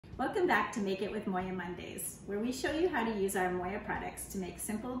Welcome back to Make It with Moyaa Mondays, where we show you how to use our Moyaa products to make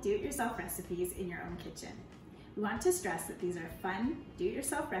simple do-it-yourself recipes in your own kitchen. We want to stress that these are fun,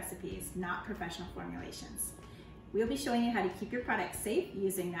 do-it-yourself recipes, not professional formulations. We'll be showing you how to keep your products safe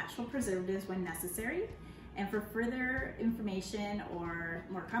using natural preservatives when necessary. And for further information or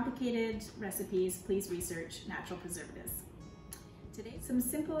more complicated recipes, please research natural preservatives. Today, some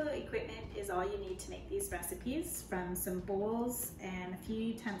simple equipment is all you need to make these recipes, from some bowls and a few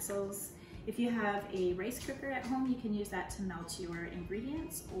utensils. If you have a rice cooker at home, you can use that to melt your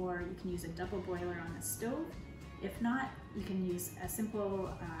ingredients, or you can use a double boiler on the stove. If not, you can use a simple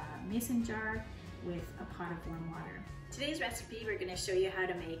mason jar with a pot of warm water. Today's recipe, we're going to show you how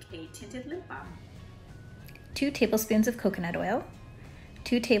to make a tinted lip balm. 2 tablespoons of coconut oil,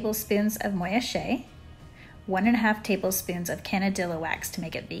 2 tablespoons of Moyaa Shea, 1.5 tablespoons of Candelilla Wax to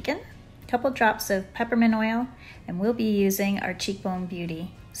make it vegan, a couple drops of peppermint oil, and we'll be using our Cheekbone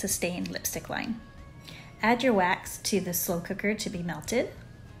Beauty Sustained Lipstick line. Add your wax to the slow cooker to be melted.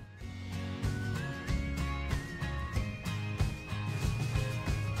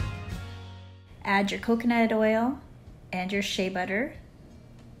 Add your coconut oil and your shea butter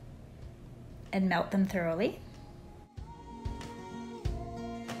and melt them thoroughly.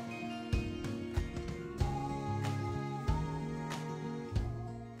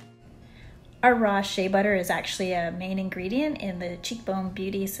 Our raw shea butter is actually a main ingredient in the Cheekbone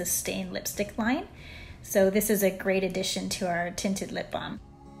Beauty Sustained Lipstick line, so this is a great addition to our tinted lip balm.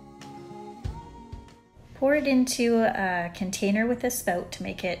 Pour it into a container with a spout to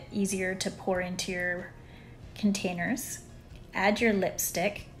make it easier to pour into your containers. Add your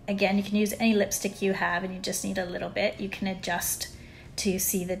lipstick. Again, you can use any lipstick you have and you just need a little bit. You can adjust to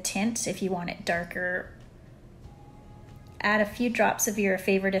see the tint if you want it darker. Add a few drops of your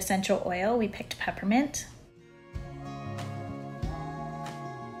favorite essential oil. We picked peppermint.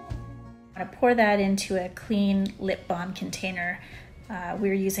 I'm going to pour that into a clean lip balm container.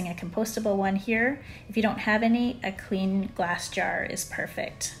 We're using a compostable one here. If you don't have any, a clean glass jar is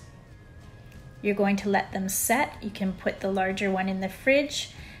perfect. You're going to let them set. You can put the larger one in the fridge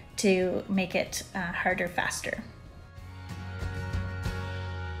to make it harder faster.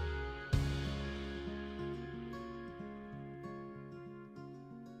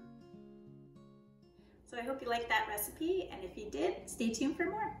 So I hope you liked that recipe, and if you did, stay tuned for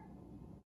more.